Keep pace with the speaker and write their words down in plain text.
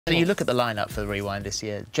So you look at the lineup for the Rewind this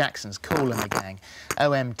year: Jackson's, Kool and the Gang,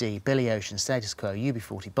 OMD, Billy Ocean, Status Quo,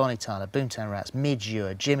 UB40, Bonnie Tyler, Boomtown Rats, Midge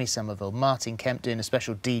Ure, Jimmy Somerville, Martin Kemp doing a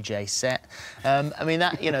special DJ set. I mean,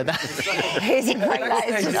 that, you know, that... Here's a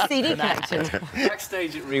great CD collection.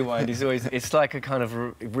 Backstage at Rewind is always, it's like a kind of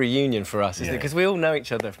reunion for us, isn't it? Because we all know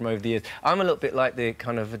each other from over the years. I'm a little bit like the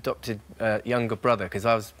kind of adopted younger brother, because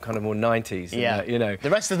I was kind of more 90s. Yeah. And, you know. The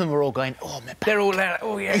rest of them were all going, oh, my... They're all there,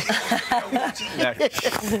 oh, yeah.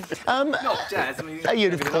 Not jazz, I mean... you,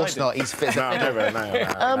 of course not, he's fit. No, no.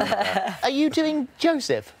 Are you doing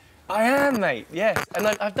Joseph? I am, mate, yes. And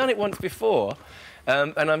I've done it once before,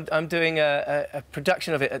 and I'm doing a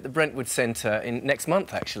production of it at the Brentwood Centre next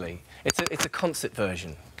month, actually. It's a concert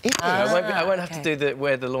version. I won't have to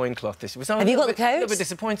wear the loincloth this year. Have you got the coat? I'm a little bit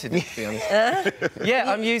disappointed, to be honest.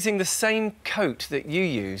 Yeah, I'm using the same coat that you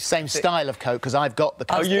use. Same style of coat, because I've got the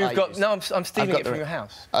coat. Oh, you've got... No, I'm stealing it from your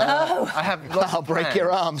house. Oh. I have lots I'll break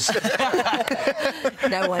your arms.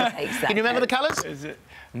 No one takes that. Can you remember the colours?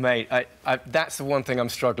 Mate, that's the one thing I'm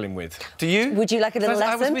struggling with. Do you? Would you like a little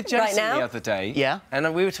lesson I was with Jason right now? the other day. Yeah.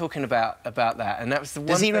 And we were talking about that, and that was the one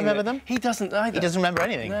thing. Does he remember them? He doesn't either. He doesn't remember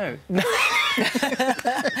anything? No.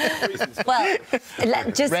 Well,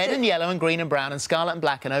 just... Red and yellow and green and brown and scarlet and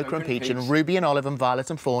black and ochre and peach and ruby and olive and violet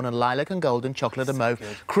and fawn and lilac and gold and chocolate and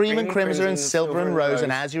mauve, cream and crimson and silver and rose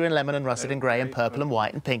and azure and lemon and russet and grey and purple and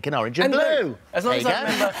white and pink and orange and blue. As long as I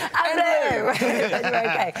remember. And blue.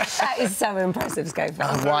 Okay. That is so impressive,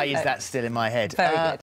 Scofield. Why is that still in my head? Very good.